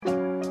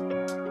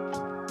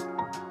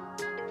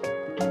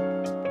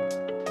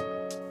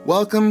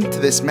Welcome to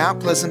this Mount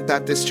Pleasant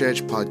Baptist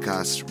Church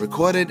podcast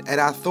recorded at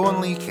our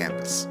Thornley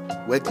campus.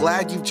 We're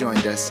glad you've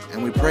joined us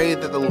and we pray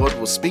that the Lord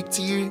will speak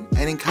to you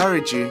and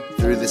encourage you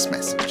through this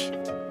message.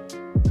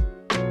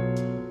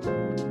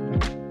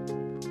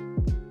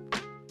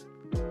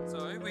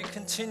 So we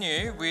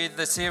continue with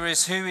the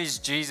series Who is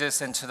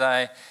Jesus, and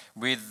today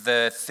with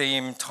the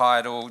theme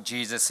title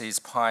Jesus is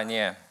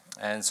Pioneer.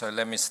 And so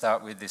let me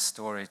start with this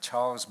story.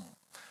 Charles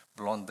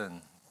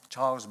Blondin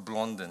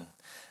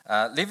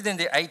lived in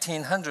the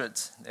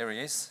 1800s. There he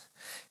is.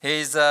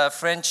 He's a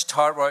French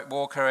tightrope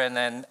walker and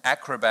an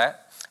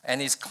acrobat. And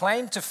his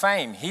claim to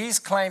fame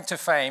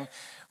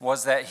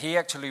was that he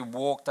actually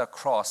walked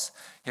across.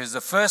 He was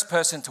the first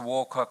person to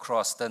walk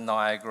across the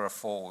Niagara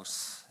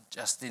Falls,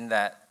 just in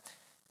that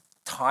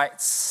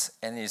tights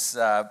and his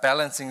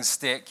balancing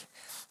stick.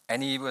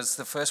 And he was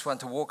the first one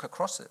to walk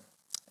across it.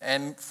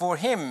 And for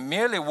him,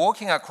 merely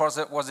walking across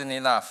it wasn't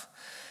enough.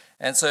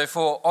 And so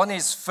on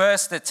his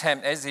first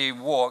attempt, as he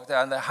walked,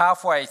 and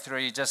halfway through,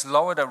 he just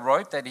lowered a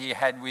rope that he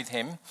had with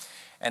him,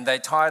 and they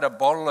tied a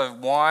bottle of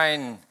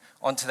wine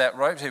onto that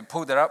rope. He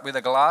pulled it up with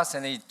a glass,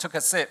 and he took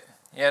a sip.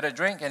 He had a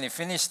drink, and he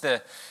finished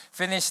the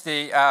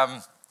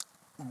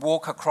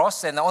walk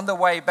across. And on the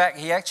way back,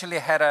 he actually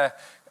had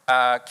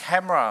a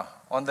camera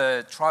on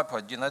the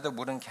tripod. You know the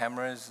wooden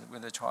cameras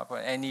with the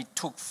tripod? And he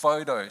took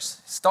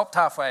photos. Stopped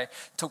halfway,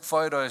 took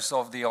photos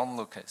of the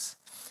onlookers,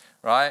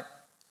 right?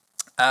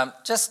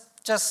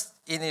 Just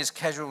in his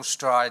casual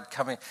stride,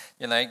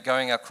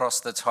 going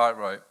across the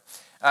tightrope.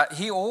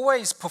 He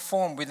always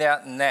performed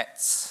without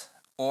nets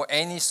or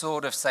any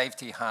sort of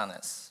safety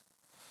harness.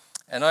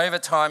 And over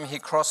time, he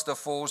crossed the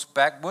falls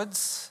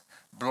backwards,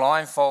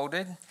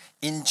 blindfolded,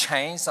 in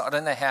chains. I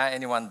don't know how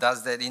anyone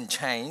does that in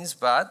chains,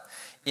 but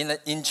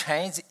in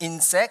chains,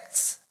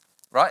 insects,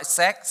 right?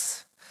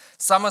 Sacks,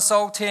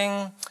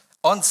 somersaulting,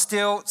 on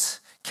stilts,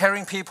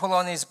 carrying people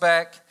on his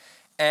back,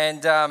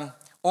 and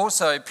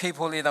also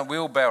people in a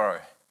wheelbarrow.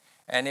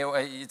 And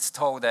it's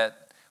told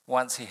that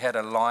once he had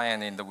a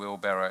lion in the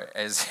wheelbarrow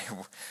as he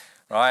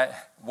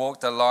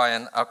walked a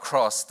lion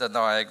across the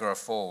Niagara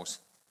Falls.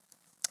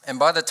 And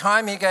by the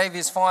time he gave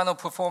his final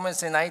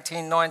performance in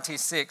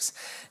 1896,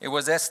 it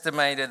was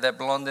estimated that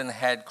Blondin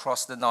had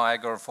crossed the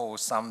Niagara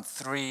Falls some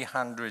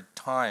 300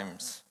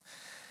 times.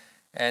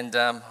 And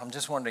I'm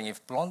just wondering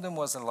if Blondin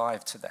was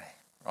alive today,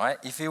 right?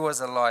 If he was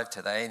alive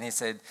today and he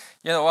said,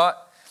 you know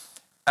what?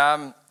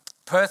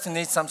 Perth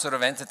needs some sort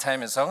of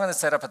entertainment, so I'm going to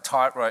set up a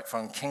tightrope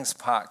from Kings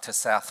Park to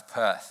South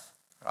Perth,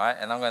 right?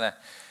 And I'm going to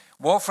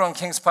walk from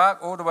Kings Park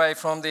all the way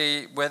from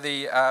where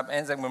the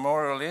Anzac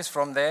Memorial is,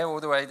 from there all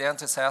the way down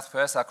to South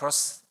Perth,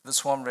 across the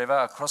Swan River,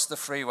 across the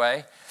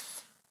freeway.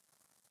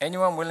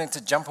 Anyone willing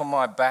to jump on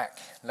my back?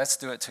 Let's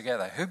do it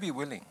together. Who'd be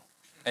willing?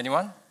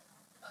 Anyone?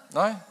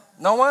 No?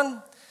 No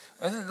one?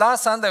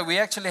 Last Sunday, we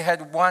actually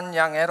had one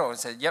young adult who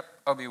said, yep,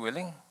 I'll be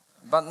willing.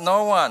 But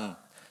no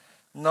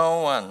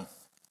one.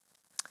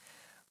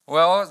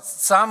 Well,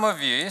 some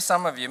of you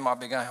might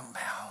be going,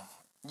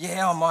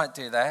 yeah, I might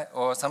do that.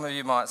 Or some of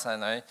you might say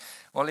no.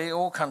 Well, it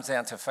all comes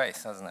down to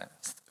faith, doesn't it?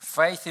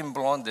 Faith in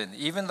Blondin,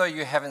 even though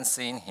you haven't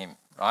seen him,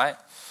 right?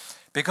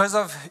 Because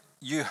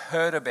you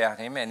heard about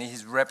him and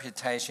his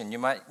reputation, you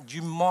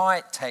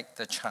might take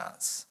the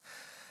chance,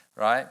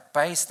 right?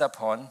 Based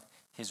upon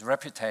his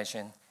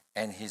reputation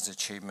and his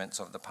achievements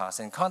of the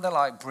past, and kind of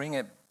like bring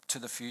it to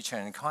the future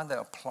and kind of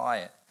apply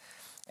it.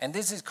 And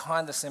this is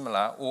kind of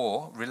similar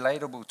or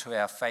relatable to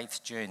our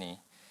faith journey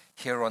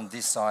here on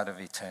this side of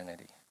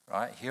eternity,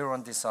 right? Here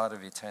on this side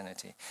of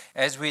eternity.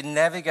 As we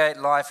navigate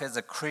life as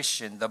a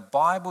Christian, the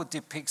Bible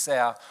depicts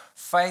our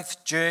faith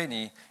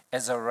journey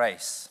as a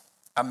race,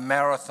 a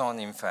marathon,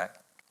 in fact.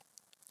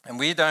 And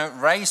we don't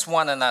race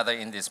one another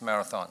in this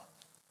marathon,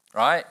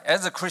 right?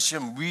 As a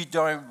Christian, we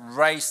don't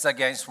race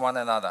against one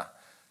another.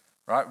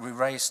 Right, we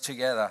race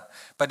together,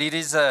 but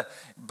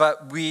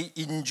we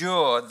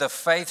endure the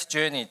faith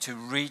journey to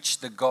reach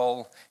the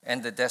goal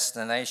and the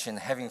destination,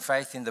 having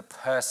faith in the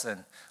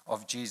person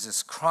of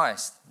Jesus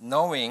Christ,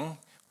 knowing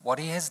what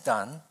he has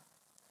done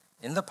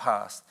in the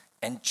past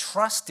and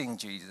trusting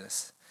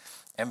Jesus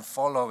and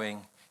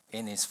following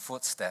in his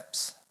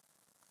footsteps.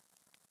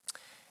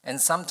 And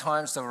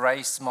sometimes the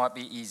race might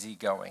be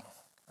easygoing.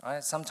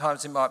 Right?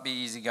 Sometimes it might be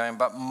easygoing,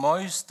 but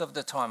most of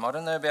the time, I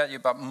don't know about you,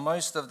 but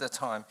most of the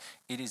time,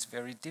 it is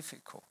very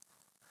difficult.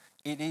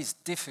 It is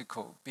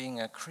difficult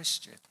being a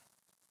Christian.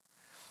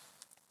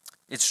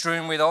 It's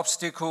strewn with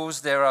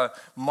obstacles. There are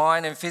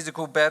mind and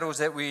physical battles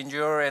that we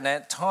endure, and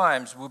at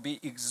times we'll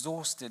be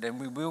exhausted and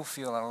we will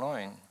feel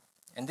alone.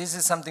 And this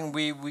is something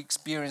we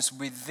experience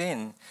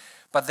within.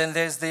 But then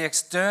there's the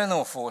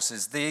external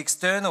forces, the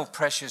external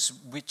pressures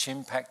which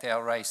impact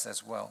our race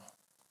as well.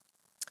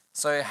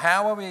 So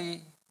how are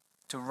we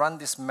to run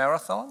this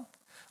marathon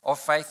of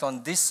faith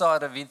on this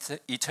side of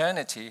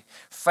eternity,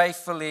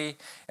 faithfully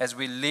as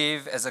we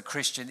live as a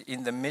Christian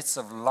in the midst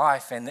of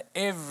life and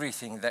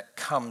everything that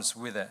comes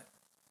with it?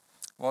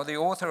 Well, the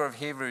author of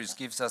Hebrews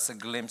gives us a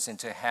glimpse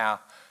into how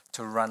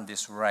to run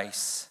this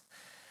race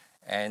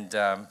and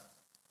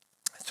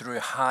through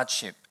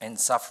hardship and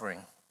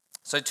suffering.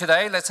 So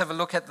today, let's have a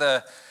look at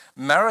the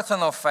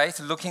marathon of faith,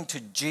 looking to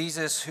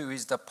Jesus, who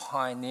is the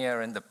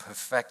pioneer and the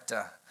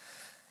perfecter.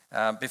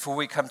 Before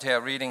we come to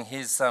our reading,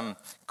 here's some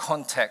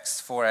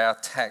context for our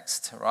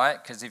text, right?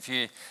 Because if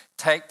you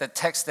take the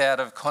text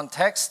out of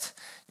context,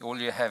 all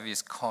you have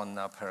is con,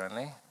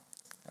 apparently.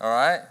 All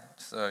right?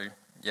 So,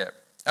 yeah.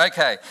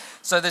 Okay.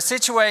 So the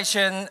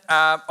situation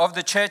of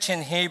the church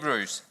in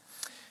Hebrews.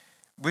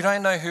 We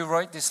don't know who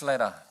wrote this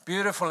letter.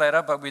 Beautiful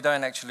letter, but we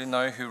don't actually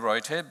know who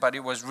wrote it. But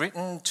it was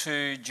written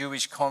to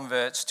Jewish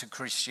converts to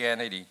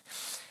Christianity.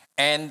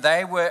 And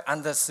they were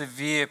under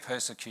severe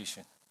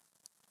persecution.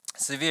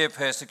 Severe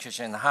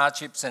persecution,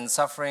 hardships and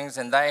sufferings.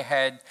 And they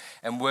had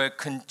and were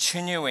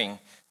continuing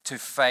to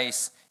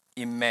face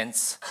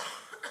immense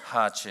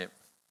hardship.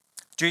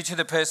 Due to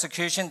the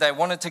persecution, they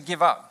wanted to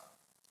give up.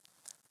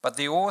 But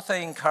the author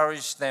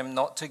encouraged them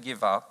not to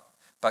give up,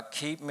 but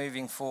keep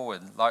moving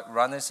forward like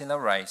runners in a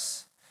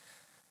race,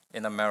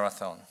 in a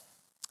marathon.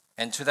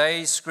 And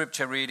today's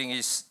scripture reading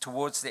is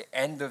towards the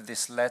end of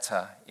this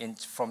letter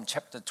from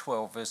chapter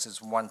 12,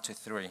 verses 1 to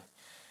 3.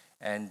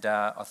 And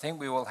I think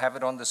we will have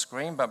it on the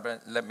screen,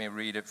 but let me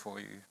read it for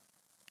you.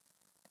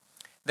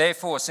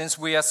 Therefore, since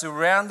we are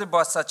surrounded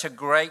by such a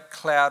great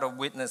cloud of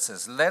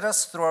witnesses, let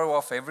us throw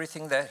off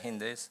everything that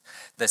hinders,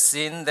 the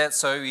sin that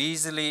so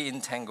easily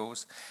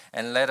entangles,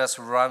 and let us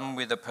run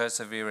with the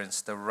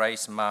perseverance the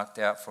race marked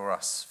out for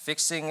us,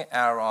 fixing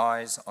our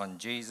eyes on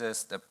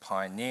Jesus, the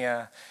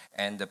pioneer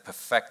and the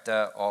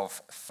perfecter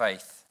of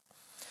faith.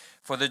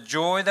 For the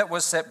joy that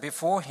was set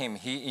before him,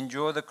 he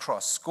endured the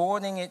cross,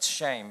 scorning its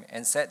shame,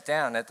 and sat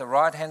down at the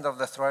right hand of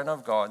the throne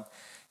of God.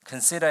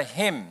 Consider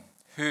him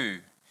who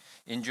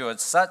endured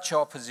such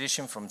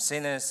opposition from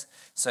sinners,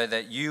 so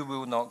that you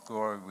will not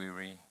grow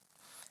weary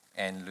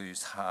and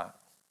lose heart.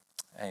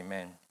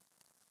 Amen.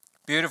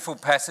 Beautiful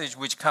passage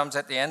which comes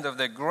at the end of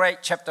the great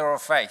chapter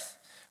of faith,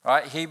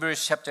 right?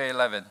 Hebrews chapter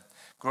 11.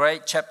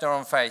 Great chapter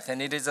on faith.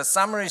 And it is a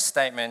summary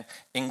statement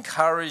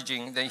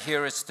encouraging the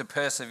hearers to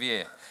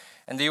persevere.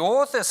 And the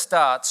author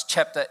starts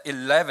chapter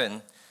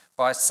 11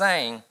 by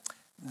saying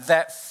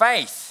that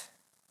faith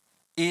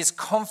is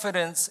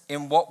confidence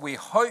in what we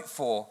hope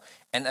for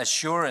and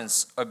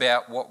assurance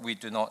about what we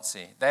do not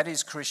see. That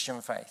is Christian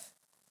faith.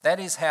 That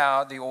is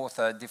how the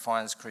author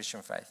defines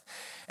Christian faith.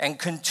 And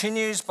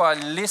continues by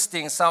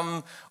listing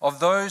some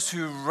of those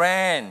who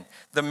ran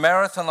the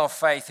marathon of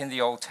faith in the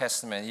Old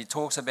Testament. He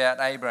talks about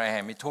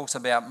Abraham, he talks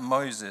about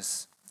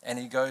Moses, and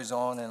he goes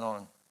on and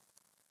on.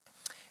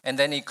 And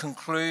then he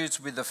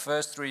concludes with the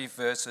first 3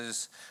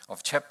 verses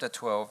of chapter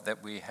 12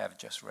 that we have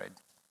just read.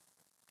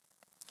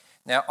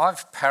 Now,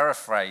 I've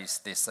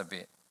paraphrased this a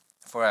bit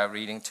for our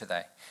reading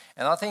today.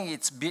 And I think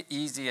it's a bit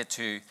easier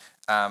to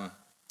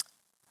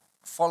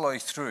follow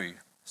through.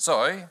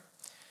 So,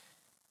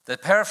 the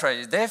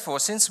paraphrase, therefore,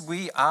 since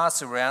we are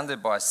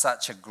surrounded by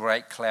such a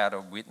great cloud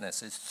of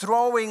witnesses,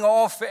 throwing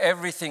off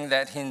everything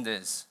that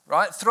hinders,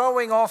 right?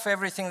 Throwing off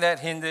everything that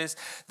hinders,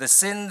 the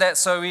sin that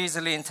so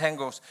easily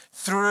entangles,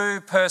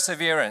 through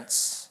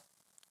perseverance,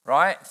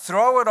 right?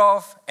 Throw it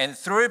off, and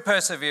through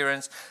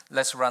perseverance,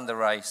 let's run the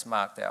race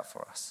marked out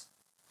for us.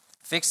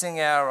 Fixing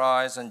our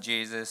eyes on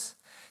Jesus,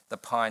 the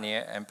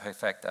pioneer and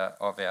perfecter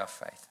of our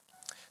faith.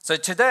 So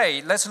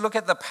today, let's look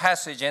at the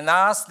passage and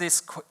ask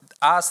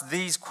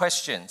these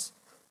questions.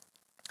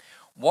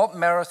 What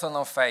marathon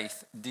of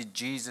faith did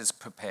Jesus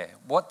prepare?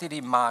 What did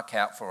he mark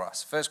out for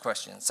us? First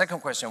question. Second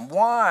question,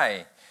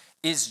 why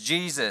is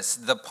Jesus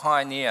the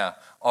pioneer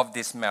of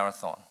this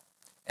marathon?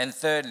 And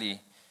thirdly,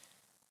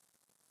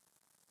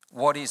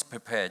 what is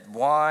prepared?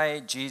 Why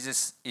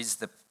Jesus is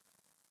the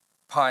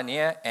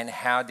pioneer and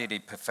how did he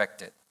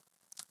perfect it?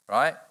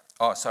 Right?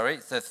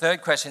 The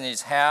third question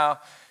is, how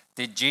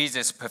did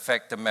Jesus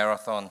perfect the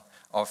marathon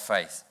of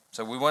faith?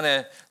 So we want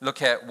to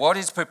look at what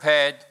is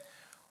prepared,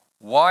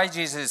 why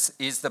Jesus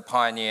is the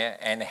pioneer,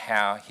 and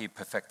how he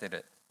perfected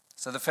it.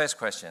 So the first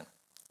question,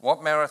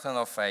 what marathon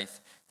of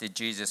faith did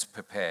Jesus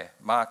prepare,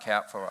 mark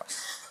out for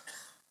us?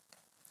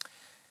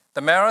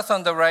 The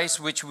marathon, the race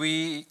which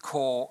we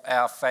call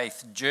our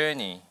faith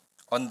journey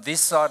on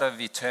this side of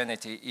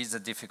eternity, is a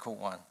difficult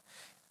one.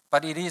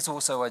 But it is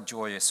also a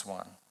joyous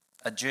one.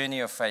 A journey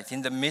of faith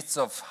in the midst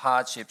of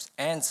hardships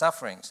and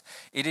sufferings.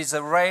 It is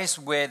a race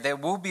where there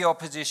will be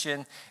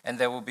opposition and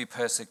there will be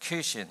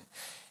persecution.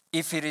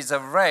 If it is a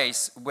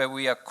race where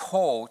we are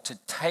called to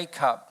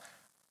take up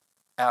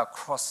our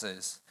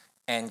crosses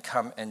and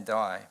come and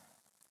die.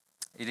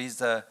 It is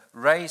a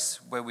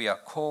race where we are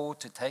called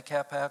to take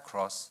up our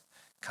cross,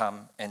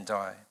 come and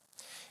die.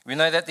 We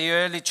know that the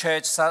early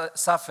church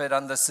suffered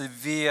under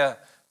severe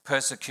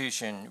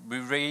persecution. We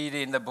read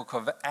in the book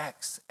of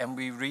Acts and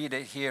we read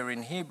it here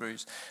in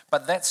Hebrews,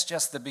 but that's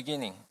just the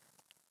beginning.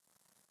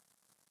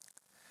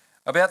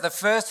 About the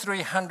first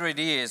 300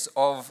 years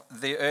of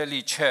the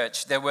early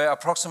church, there were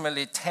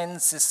approximately 10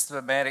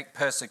 systematic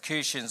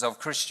persecutions of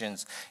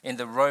Christians in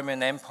the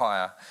Roman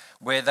Empire,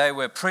 where they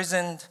were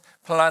imprisoned,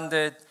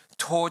 plundered,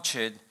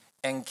 tortured,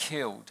 and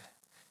killed.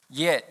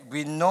 Yet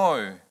we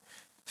know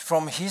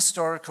from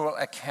historical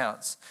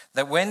accounts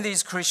that when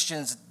these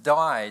Christians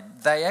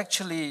died, they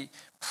actually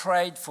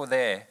prayed for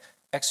their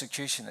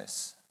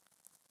executioners.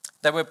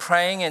 They were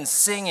praying and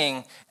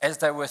singing as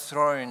they were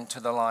thrown to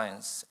the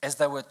lions, as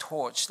they were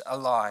torched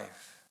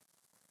alive.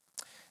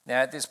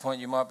 Now, at this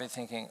point, you might be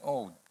thinking,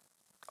 oh,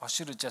 I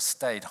should have just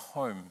stayed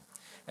home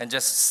and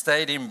just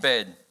stayed in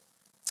bed.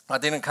 I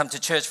didn't come to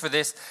church for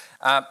this.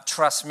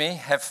 Trust me,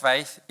 have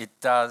faith, it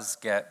does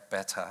get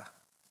better.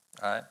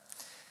 Right?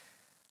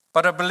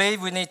 But I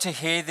believe we need to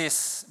hear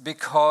this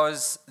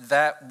because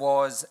that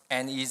was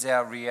and is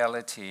our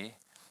reality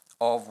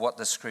of what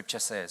the scripture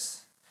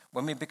says.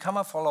 When we become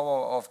a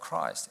follower of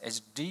Christ, as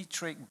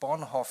Dietrich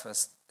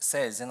Bonhoeffer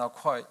says, and I'll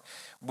quote,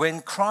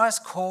 when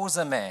Christ calls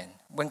a man,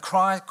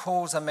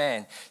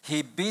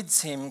 he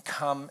bids him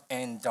come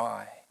and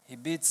die. He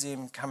bids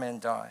him come and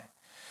die.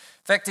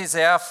 Fact is,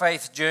 our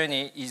faith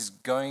journey is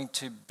going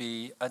to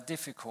be a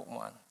difficult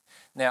one.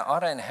 Now, I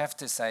don't have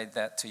to say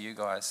that to you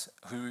guys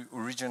who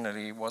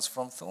originally was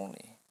from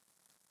Thornley.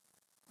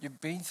 You've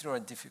been through a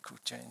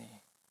difficult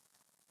journey.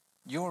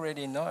 You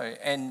already know.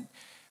 And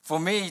for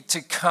me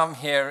to come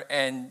here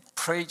and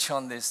preach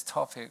on this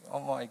topic, oh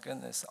my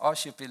goodness, I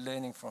should be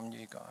learning from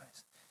you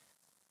guys,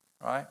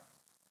 right?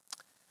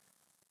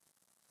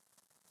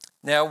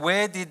 Now,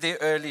 where did the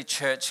early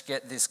church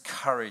get this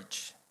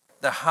courage?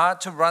 The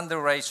heart to run the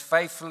race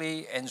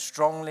faithfully and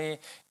strongly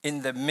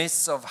in the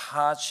midst of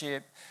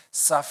hardship,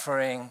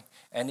 suffering,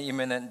 and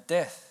imminent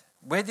death.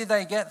 Where did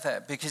they get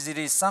that? Because it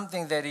is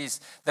something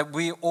that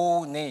we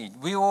all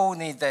need. We all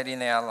need that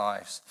in our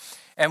lives.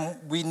 And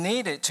we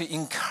need it to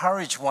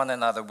encourage one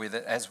another with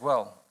it as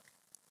well.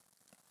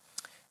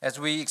 As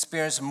we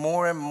experience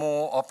more and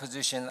more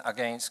opposition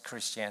against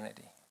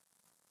Christianity.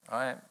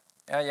 Right?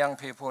 Our young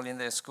people in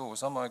their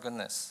schools, oh my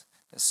goodness,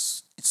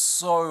 it's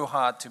so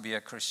hard to be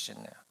a Christian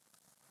now.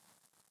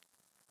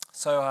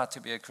 So hard to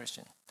be a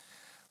Christian.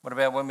 What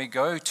about when we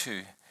go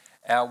to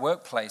our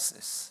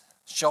workplaces,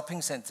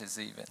 shopping centres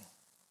even?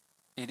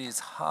 It is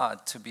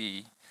hard to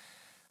be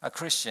a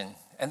Christian.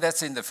 And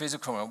that's in the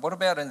physical realm. What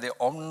about in the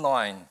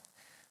online,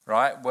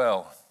 right?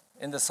 Well,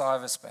 in the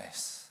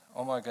cyberspace.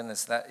 Oh my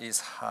goodness, that is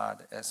hard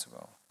as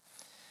well.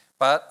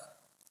 But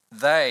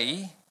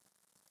they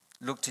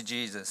look to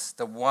Jesus,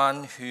 the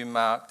one who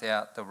marked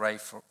out the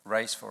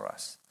race for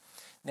us.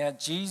 Now,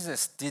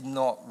 Jesus did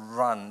not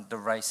run the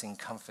race in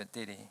comfort,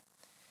 did he?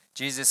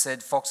 Jesus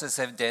said, foxes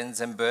have dens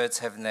and birds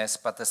have nests,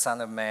 but the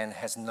Son of Man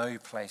has no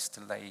place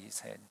to lay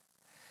his head.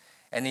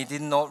 And he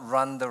did not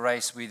run the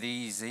race with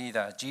ease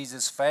either.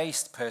 Jesus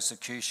faced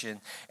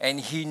persecution, and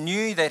he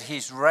knew that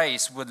his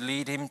race would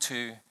lead him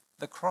to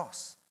the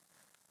cross.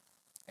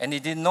 And he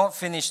did not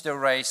finish the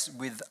race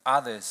with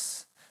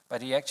others,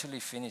 but he actually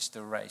finished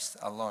the race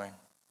alone.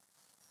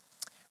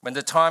 When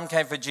the time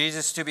came for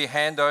Jesus to be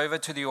handed over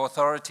to the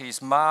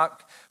authorities,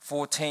 Mark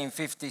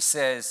 14:50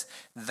 says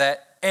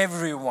that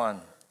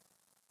everyone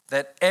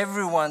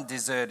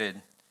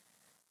deserted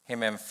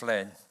him and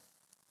fled.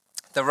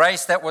 The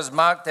race that was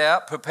marked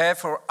out, prepared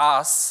for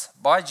us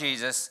by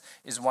Jesus,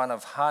 is one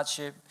of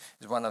hardship,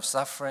 is one of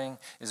suffering,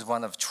 is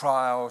one of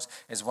trials,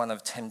 is one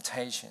of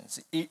temptations.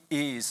 It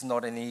is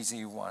not an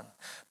easy one,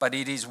 but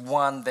it is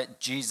one that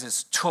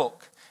Jesus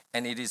took,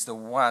 and it is the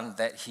one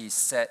that he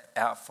set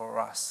out for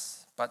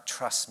us. But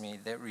trust me,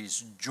 there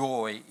is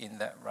joy in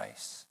that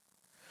race.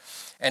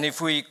 And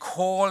if we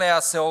call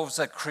ourselves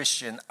a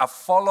Christian, a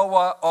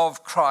follower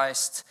of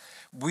Christ,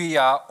 we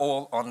are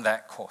all on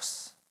that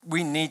course.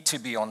 We need to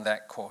be on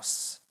that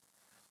course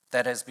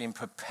that has been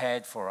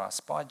prepared for us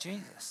by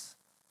Jesus.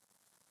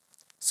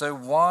 So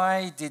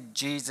why did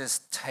Jesus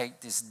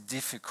take this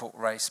difficult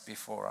race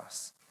before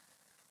us?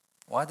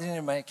 Why didn't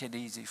he make it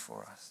easy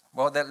for us?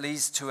 Well, that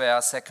leads to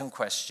our second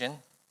question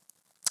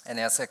and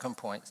our second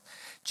point.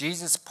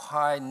 Jesus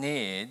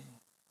pioneered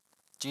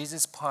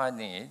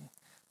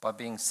by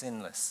being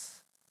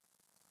sinless.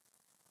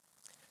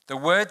 The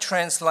word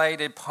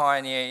translated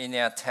pioneer in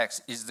our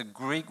text is the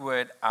Greek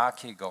word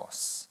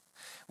archegos,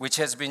 which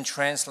has been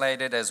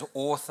translated as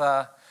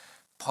author,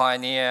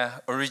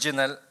 pioneer,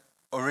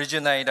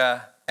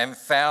 originator, and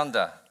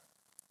founder.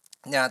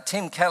 Now,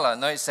 Tim Keller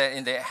notes that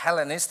in the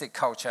Hellenistic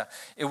culture,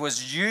 it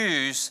was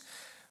used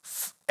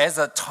as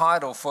a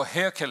title for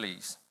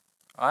Hercules,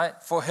 right?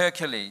 For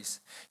Hercules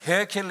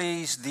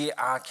the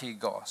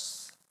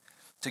archegos,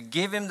 to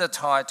give him the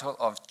title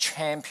of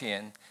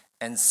champion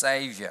and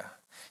savior.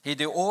 He,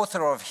 the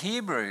author of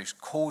Hebrews,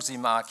 calls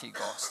him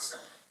archegos.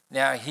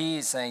 Now he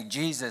is saying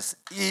Jesus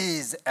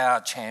is our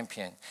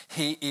champion.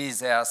 He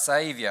is our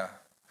savior.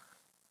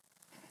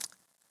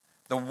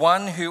 The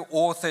one who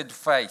authored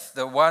faith,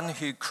 the one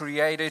who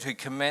created, who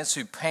commenced,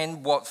 who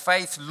penned what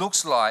faith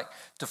looks like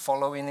to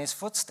follow in his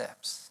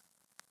footsteps.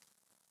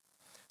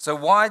 So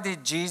why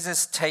did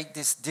Jesus take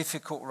this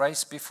difficult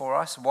race before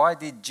us? Why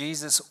did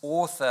Jesus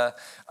author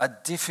a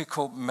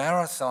difficult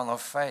marathon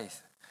of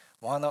faith?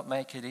 Why not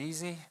make it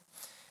easy?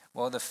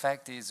 Well, the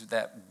fact is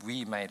that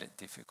we made it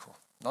difficult.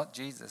 Not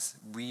Jesus.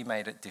 We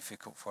made it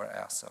difficult for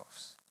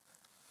ourselves.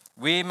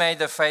 We made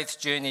the faith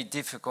journey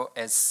difficult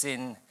as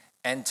sin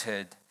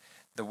entered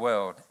the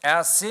world.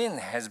 Our sin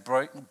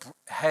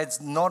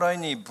has not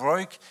only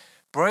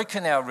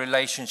broken our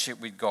relationship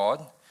with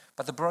God,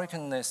 but the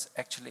brokenness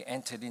actually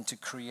entered into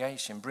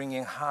creation,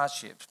 bringing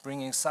hardships,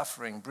 bringing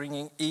suffering,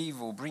 bringing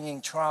evil,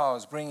 bringing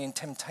trials, bringing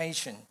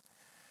temptation.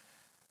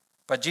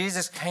 But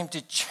Jesus came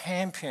to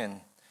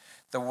champion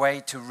the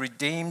way to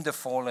redeem the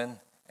fallen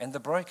and the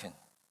broken.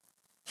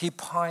 He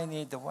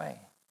pioneered the way.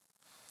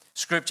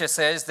 Scripture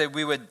says that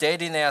we were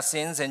dead in our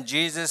sins, and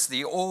Jesus,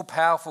 the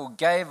all-powerful,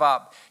 gave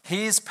up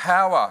his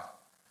power,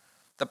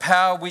 the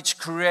power which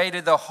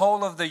created the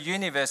whole of the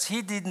universe.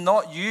 He did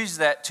not use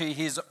that to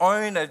his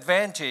own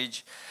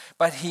advantage,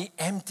 but he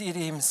emptied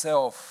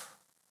himself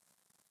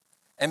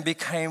and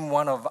became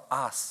one of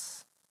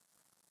us.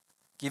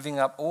 Giving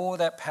up all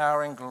that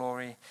power and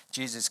glory,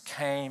 Jesus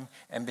came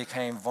and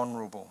became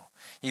vulnerable.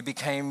 He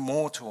became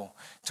mortal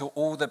to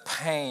all the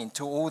pain,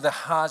 to all the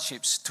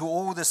hardships, to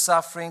all the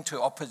suffering,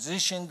 to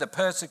opposition, the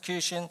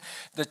persecution,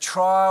 the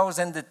trials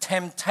and the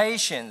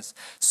temptations,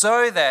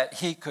 so that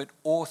he could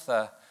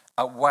author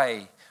a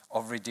way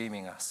of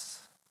redeeming us.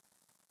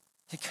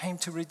 He came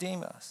to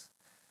redeem us.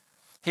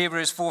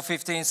 Hebrews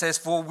 4:15 says,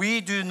 "For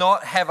we do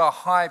not have a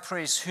high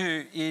priest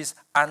who is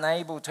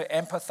unable to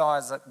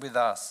empathize with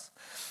us,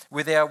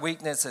 with our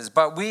weaknesses,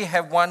 but we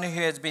have one who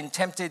has been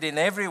tempted in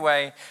every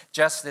way,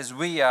 just as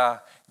we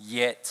are,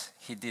 yet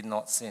he did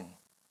not sin."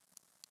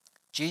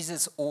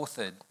 Jesus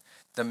authored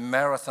the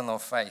marathon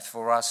of faith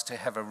for us to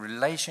have a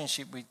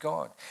relationship with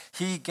God.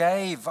 He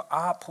gave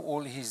up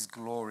all his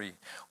glory,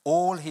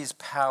 all his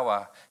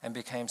power, and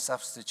became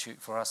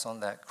substitute for us on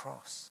that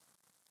cross.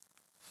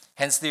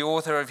 Hence, the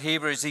author of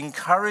Hebrews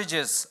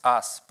encourages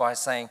us by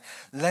saying,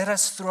 let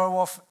us throw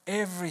off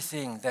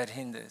everything that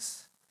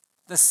hinders,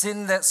 the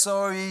sin that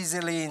so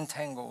easily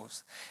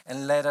entangles,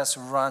 and let us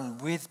run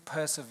with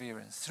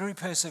perseverance. Through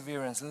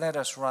perseverance, let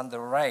us run the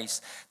race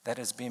that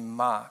has been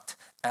marked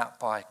out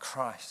by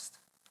Christ.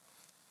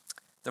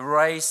 The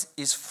race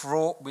is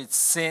fraught with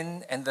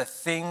sin and the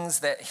things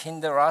that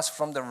hinder us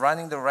from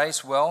running the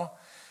race well.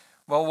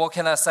 Well, what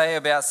can I say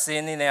about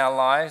sin in our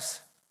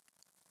lives?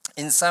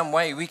 In some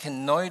way, we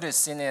can notice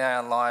sin in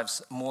our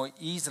lives more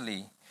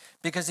easily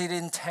because it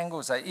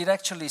entangles us. It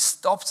actually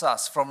stops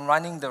us from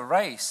running the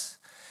race.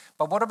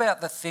 But what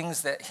about the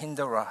things that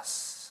hinder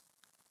us?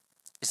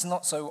 It's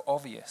not so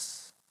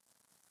obvious,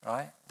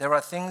 right? There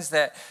are things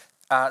that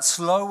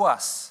slow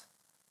us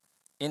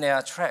in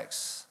our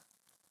tracks.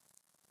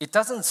 It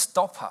doesn't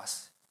stop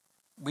us.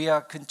 We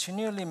are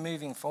continually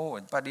moving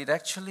forward, but it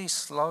actually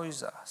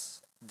slows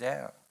us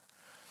down.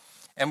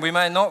 And we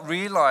may not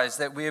realize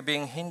that we are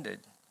being hindered.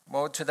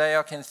 Well, today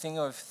I can think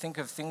of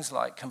things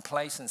like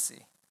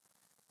complacency,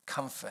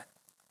 comfort,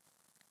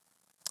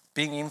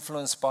 being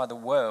influenced by the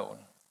world,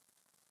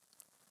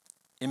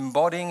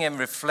 embodying and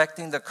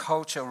reflecting the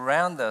culture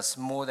around us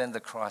more than the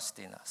Christ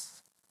in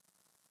us.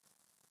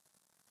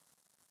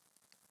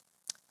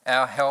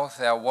 Our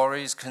health, our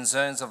worries,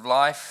 concerns of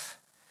life,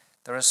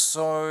 there are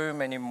so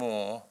many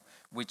more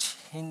which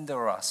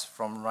hinder us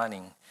from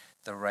running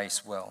the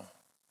race well.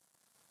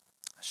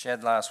 I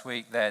shared last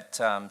week that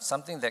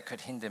something that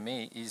could hinder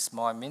me is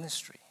my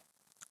ministry.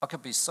 I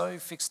could be so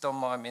fixed on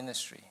my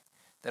ministry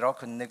that I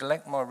could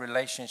neglect my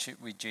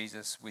relationship with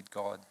Jesus, with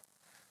God,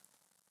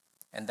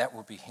 and that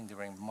would be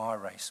hindering my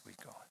race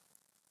with God.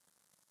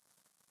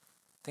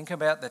 Think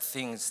about the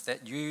things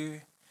that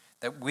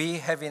we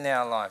have in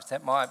our lives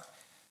that might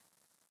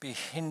be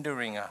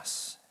hindering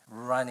us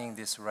running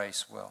this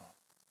race well.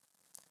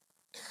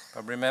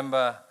 But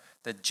remember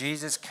that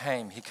Jesus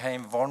came. He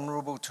came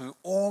vulnerable to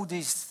all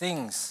these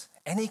things,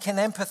 and he can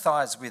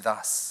empathize with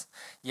us.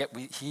 Yet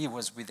he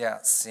was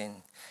without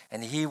sin,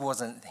 and he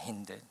wasn't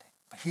hindered.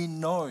 He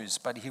knows,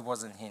 but he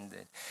wasn't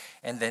hindered.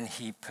 And then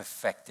he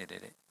perfected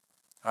it.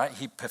 Right?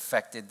 He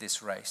perfected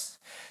this race.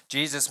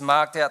 Jesus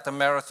marked out the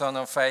marathon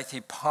of faith.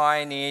 He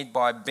pioneered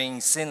by being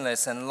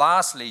sinless. And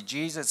lastly,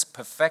 Jesus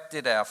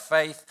perfected our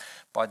faith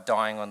by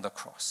dying on the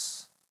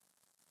cross.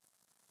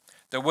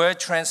 The word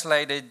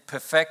translated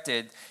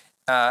perfected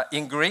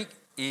in Greek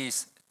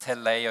is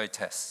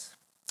teleiotes,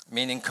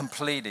 meaning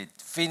completed,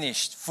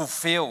 finished,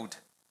 fulfilled.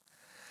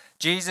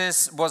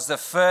 Jesus was the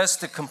first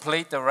to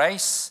complete the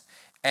race,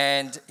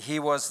 and he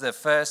was the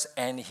first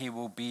and he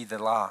will be the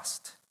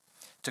last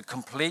to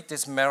complete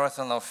this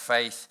marathon of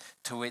faith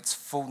to its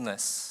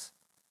fullness.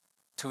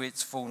 To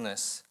its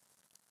fullness.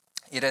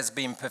 It has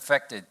been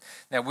perfected.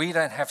 Now, we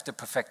don't have to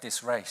perfect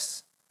this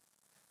race,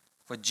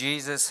 for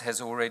Jesus has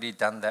already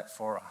done that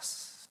for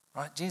us.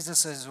 Right?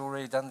 Jesus has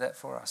already done that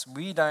for us.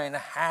 We don't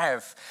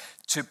have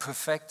to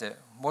perfect it.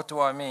 What do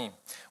I mean?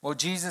 Well,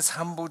 Jesus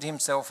humbled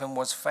himself and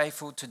was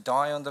faithful to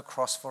die on the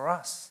cross for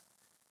us.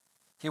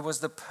 He was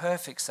the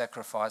perfect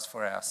sacrifice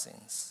for our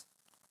sins.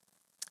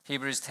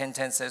 Hebrews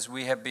 10:10 says,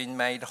 we have been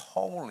made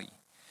holy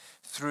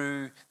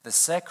through the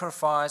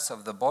sacrifice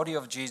of the body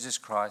of Jesus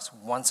Christ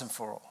once and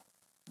for all.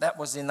 That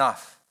was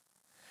enough.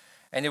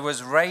 And it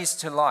was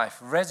raised to life,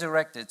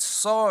 resurrected,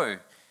 so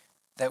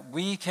that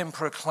we can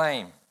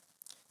proclaim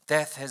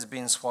death has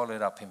been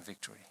swallowed up in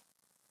victory.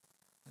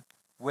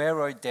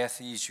 Where, O death,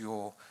 is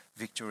your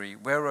victory.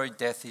 Where, O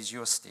death, is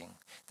your sting?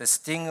 The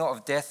sting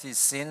of death is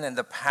sin, and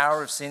the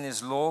power of sin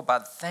is law.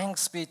 But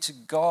thanks be to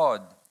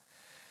God,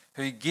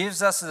 who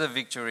gives us the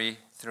victory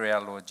through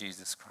our Lord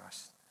Jesus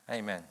Christ.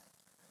 Amen.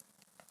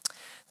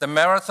 The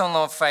marathon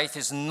of faith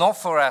is not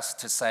for us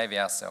to save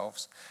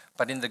ourselves,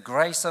 but in the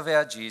grace of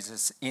our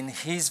Jesus, in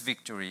his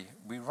victory,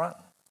 we run,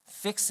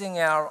 fixing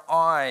our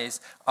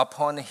eyes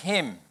upon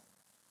him,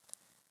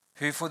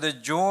 who for the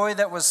joy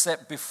that was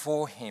set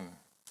before him,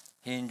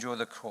 he endured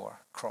the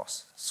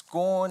cross,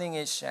 scorning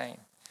its shame.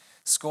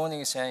 Scorning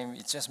his shame,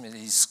 it just means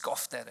he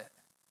scoffed at it.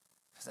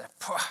 It's that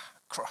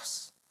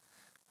cross,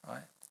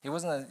 right? He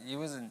wasn't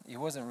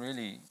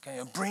really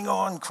going, bring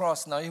on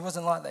cross. No, he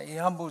wasn't like that. He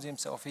humbled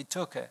himself. He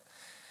took it.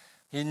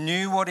 He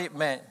knew what it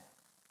meant,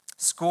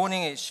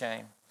 scorning its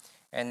shame,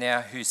 and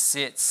now who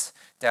sits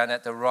down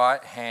at the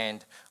right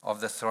hand of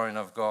the throne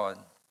of God.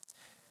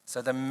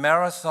 So the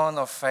marathon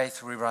of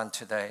faith we run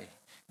today,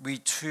 we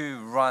too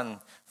run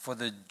for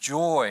the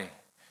joy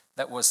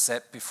that was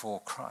set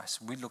before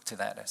Christ. We look to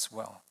that as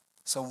well.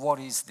 So what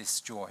is this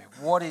joy?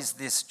 What is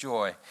this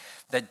joy?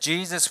 That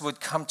Jesus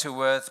would come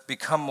to earth,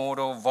 become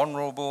mortal,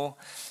 vulnerable,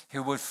 he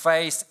would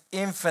face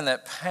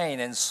infinite pain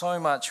and so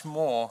much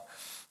more,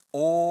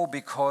 all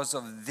because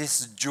of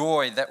this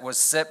joy that was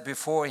set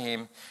before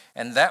him.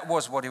 And that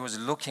was what he was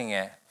looking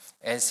at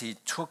as he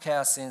took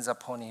our sins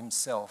upon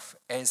himself,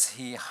 as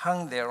he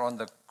hung there on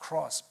the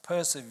cross,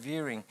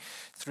 persevering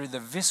through the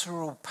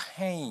visceral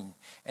pain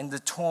and the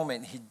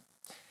torment. He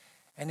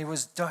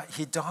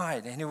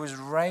died and he was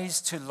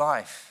raised to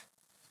life.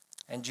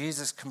 And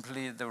Jesus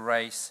completed the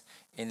race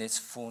in its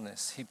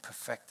fullness. He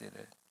perfected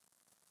it.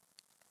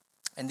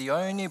 And the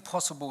only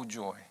possible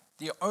joy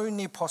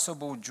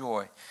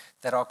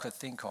that I could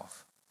think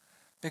of,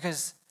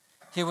 because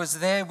he was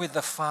there with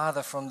the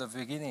Father from the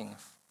beginning.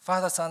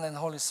 Father, Son, and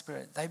Holy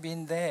Spirit, they've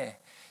been there.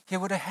 He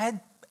would have had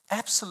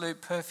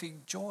absolute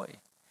perfect joy.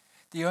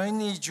 The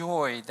only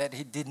joy that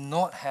he did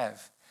not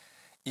have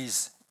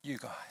is you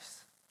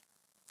guys,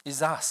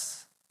 is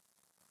us.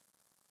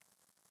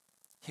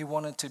 He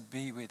wanted to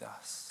be with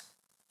us.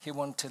 He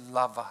wanted to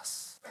love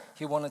us.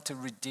 He wanted to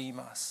redeem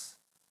us.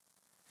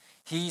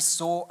 He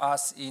saw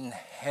us in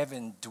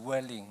heaven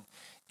dwelling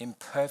in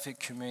perfect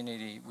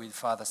community with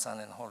Father, Son,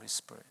 and Holy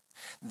Spirit.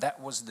 That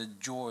was the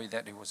joy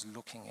that he was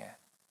looking at,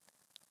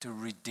 to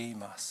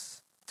redeem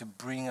us, to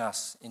bring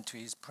us into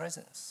his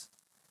presence.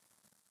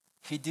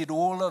 He did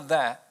all of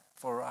that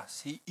for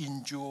us. He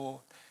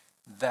endured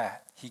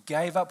that. He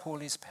gave up all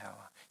his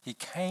power. He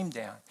came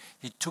down.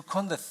 He took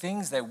on the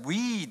things that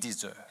we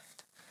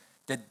deserved,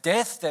 the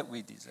death that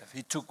we deserved.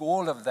 He took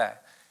all of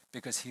that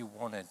because he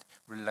wanted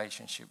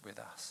relationship with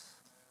us.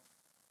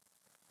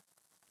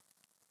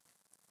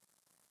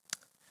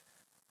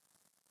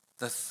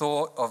 The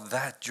thought of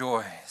that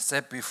joy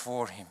set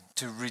before him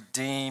to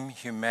redeem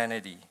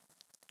humanity.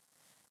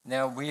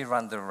 Now we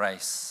run the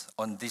race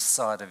on this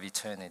side of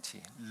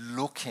eternity,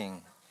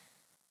 looking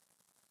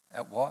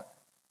at what?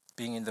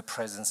 Being in the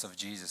presence of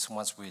Jesus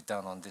once we're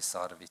done on this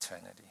side of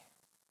eternity.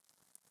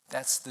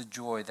 That's the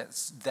joy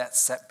that's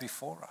set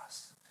before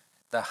us.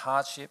 The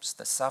hardships,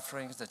 the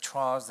sufferings, the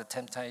trials, the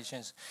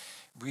temptations,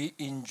 we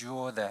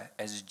endure that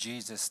as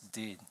Jesus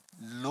did,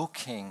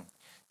 looking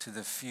to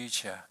the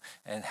future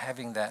and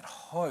having that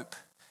hope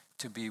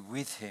to be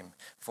with him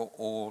for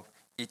all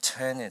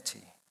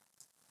eternity.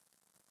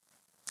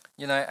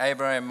 You know,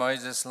 Abraham,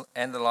 Moses,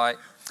 and the like,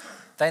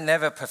 they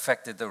never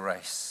perfected the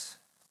race,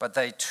 but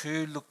they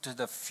too looked to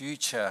the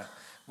future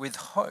with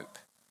hope.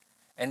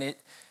 And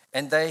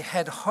they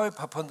had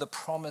hope upon the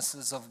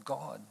promises of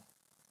God.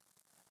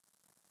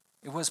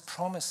 It was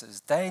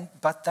promises,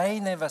 but they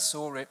never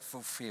saw it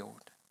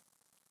fulfilled.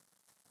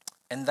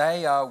 And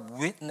they are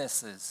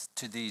witnesses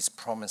to these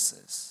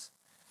promises.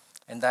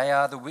 And they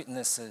are the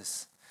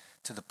witnesses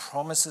to the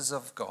promises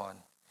of God.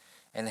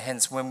 And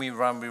hence when we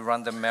run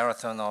the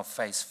marathon of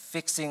faith,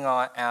 fixing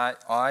our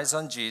eyes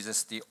on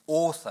Jesus, the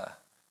author,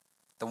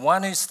 the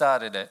one who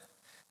started it,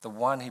 the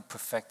one who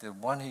perfected it,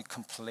 the one who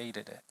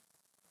completed it.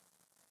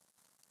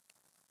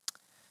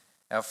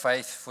 Our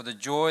faith for the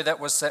joy that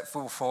was set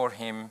before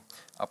him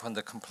upon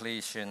the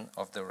completion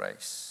of the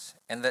race.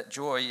 And that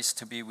joy is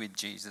to be with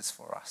Jesus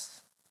for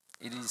us.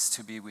 It is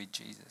to be with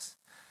Jesus.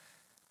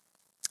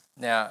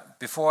 Now,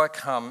 before I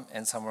come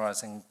and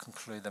summarize and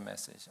conclude the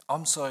message,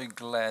 I'm so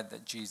glad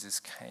that Jesus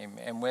came.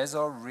 And as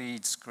I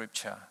read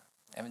scripture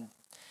and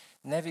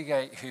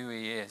navigate who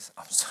he is,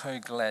 I'm so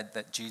glad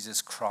that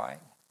Jesus cried,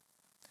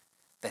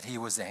 that he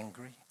was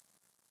angry,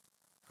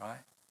 right?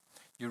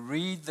 You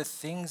read the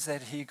things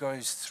that he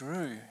goes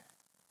through.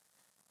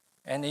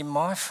 And in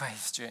my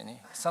faith journey,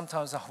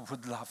 sometimes I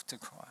would love to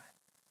cry.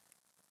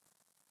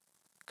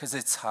 Because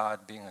it's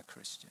hard being a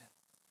Christian.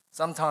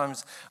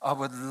 Sometimes I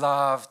would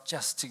love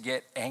just to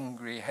get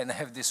angry and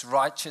have this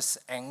righteous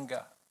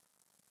anger.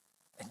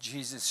 And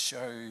Jesus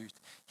showed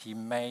he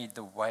made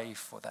the way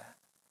for that.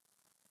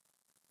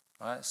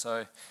 Right?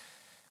 So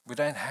We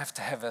don't have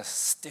to have a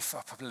stiff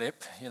upper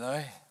lip,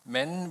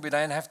 Men,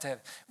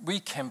 we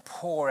can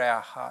pour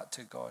our heart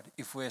to God.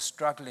 If we're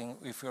struggling,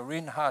 if we're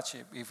in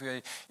hardship, if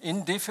we're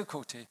in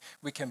difficulty,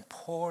 we can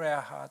pour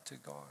our heart to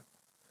God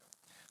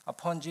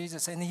upon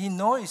Jesus. And he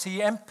knows, he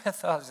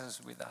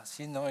empathizes with us.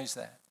 He knows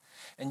that.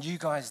 And you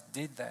guys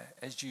did that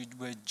as you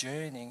were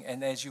journeying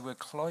and as you were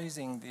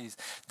closing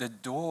the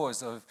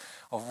doors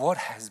of what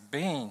has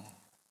been.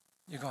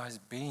 You guys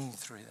been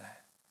through that.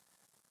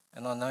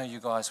 And I know you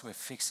guys were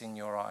fixing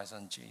your eyes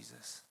on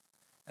Jesus.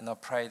 And I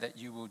pray that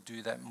you will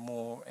do that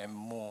more and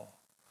more.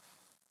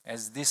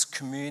 As this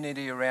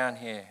community around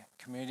here,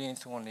 community in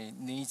Thornley,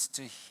 needs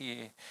to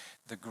hear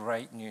the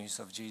great news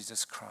of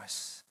Jesus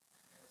Christ.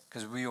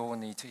 Because we all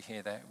need to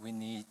hear that. We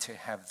need to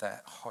have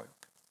that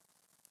hope.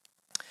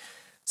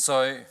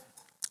 So,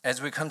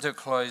 as we come to a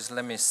close,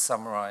 let me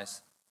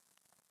summarize.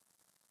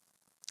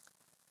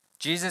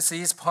 Jesus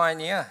is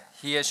pioneer.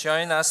 He has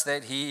shown us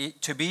that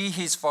to be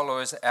his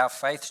followers, our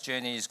faith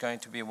journey is going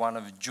to be one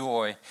of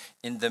joy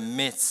in the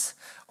midst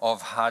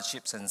of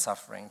hardships and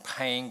suffering,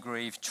 pain,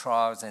 grief,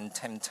 trials, and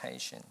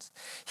temptations.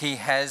 He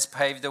has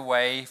paved the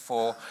way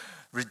for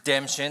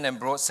redemption and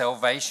brought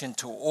salvation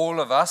to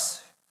all of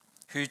us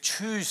who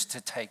choose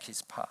to take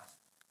his path.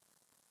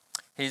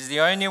 He's the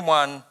only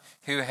one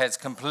who has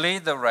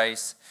completed the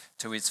race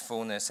to its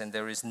fullness, and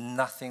there is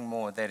nothing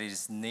more that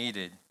is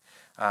needed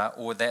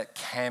or that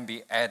can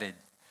be added,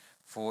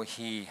 for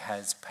he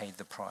has paid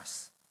the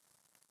price.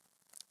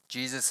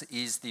 Jesus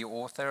is the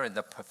author and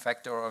the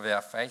perfecter of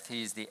our faith.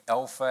 He is the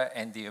Alpha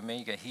and the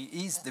Omega. He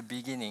is the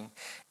beginning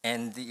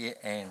and the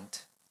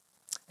end.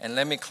 And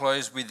let me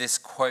close with this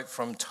quote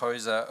from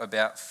Tozer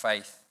about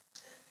faith.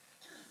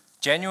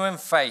 Genuine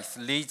faith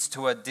leads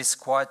to a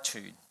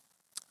disquietude,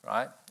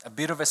 right? A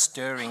bit of a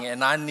stirring,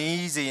 an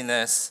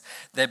uneasiness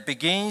that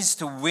begins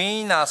to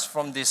wean us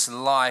from this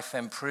life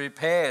and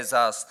prepares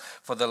us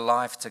for the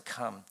life to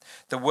come.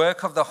 The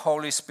work of the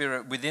Holy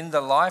Spirit within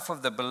the life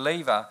of the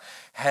believer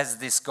has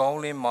this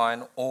goal in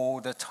mind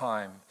all the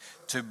time,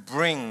 to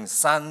bring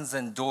sons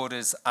and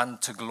daughters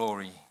unto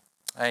glory.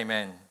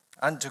 Amen.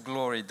 Unto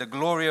glory, the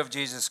glory of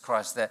Jesus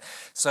Christ,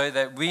 so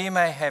that we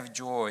may have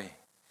joy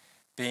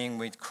being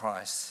with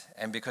Christ.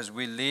 And because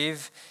we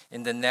live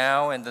in the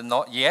now and the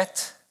not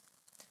yet,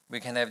 we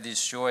can have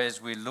this joy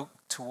as we look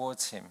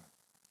towards him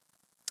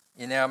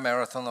in our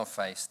marathon of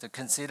faith, to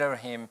consider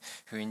him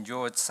who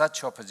endured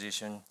such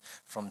opposition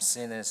from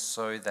sinners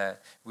so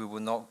that we will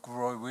not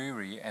grow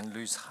weary and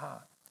lose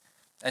heart,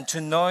 and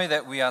to know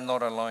that we are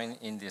not alone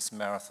in this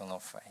marathon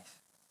of faith.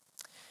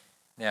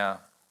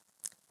 Now,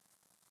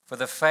 for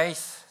the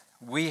faith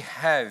we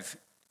have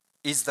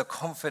is the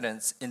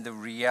confidence in the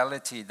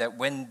reality that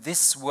when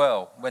this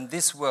world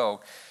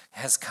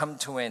has come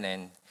to an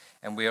end,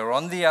 and we are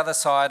on the other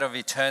side of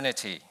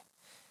eternity,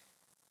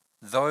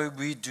 though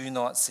we do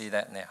not see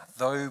that now,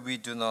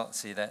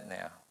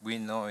 we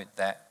know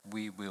that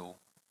we will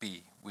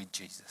be with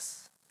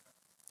Jesus.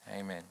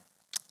 Amen.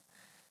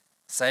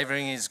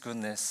 Savoring his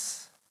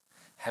goodness,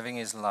 having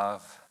his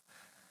love,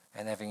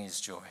 and having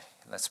his joy.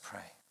 Let's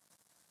pray.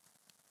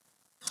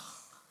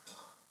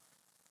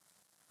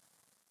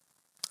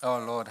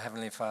 Oh Lord,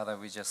 Heavenly Father,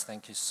 we just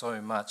thank you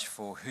so much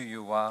for who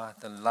you are,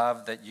 the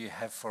love that you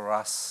have for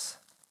us,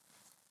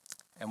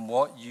 and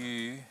what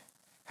you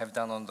have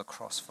done on the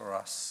cross for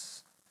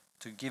us,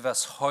 to give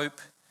us hope,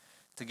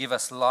 to give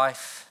us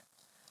life,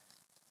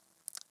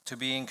 to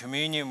be in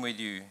communion with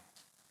you,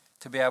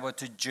 to be able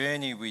to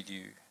journey with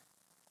you.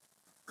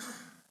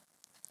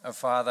 Oh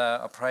Father,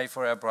 I pray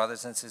for our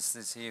brothers and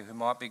sisters here who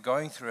might be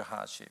going through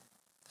hardship,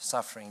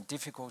 suffering,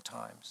 difficult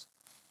times.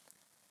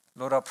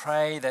 Lord, I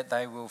pray that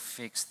they will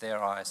fix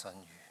their eyes on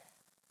you.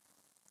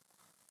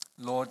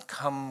 Lord,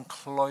 come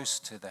close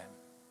to them.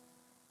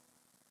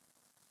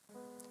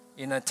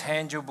 In a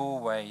tangible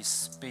way,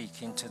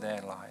 speak into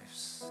their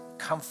lives.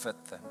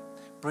 Comfort them.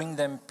 Bring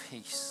them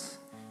peace.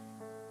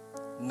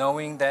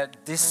 Knowing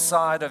that this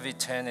side of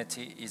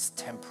eternity is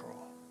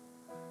temporal,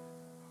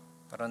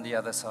 but on the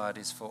other side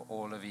is for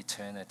all of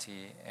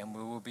eternity, and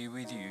we will be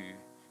with you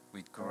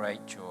with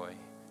great joy,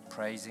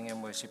 praising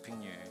and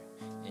worshiping you.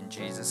 In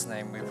Jesus'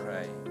 name we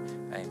pray.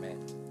 Amen.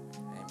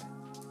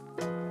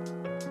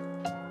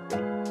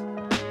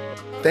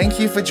 Thank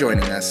you for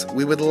joining us.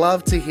 We would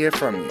love to hear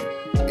from you.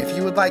 If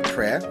you would like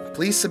prayer,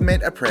 please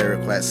submit a prayer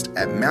request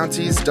at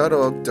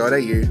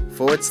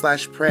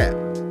mounties.org.au/prayer,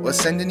 or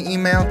send an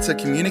email to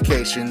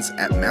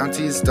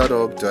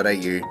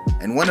communications@mounties.org.au,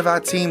 and one of our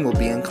team will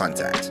be in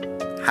contact.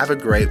 Have a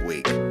great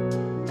week.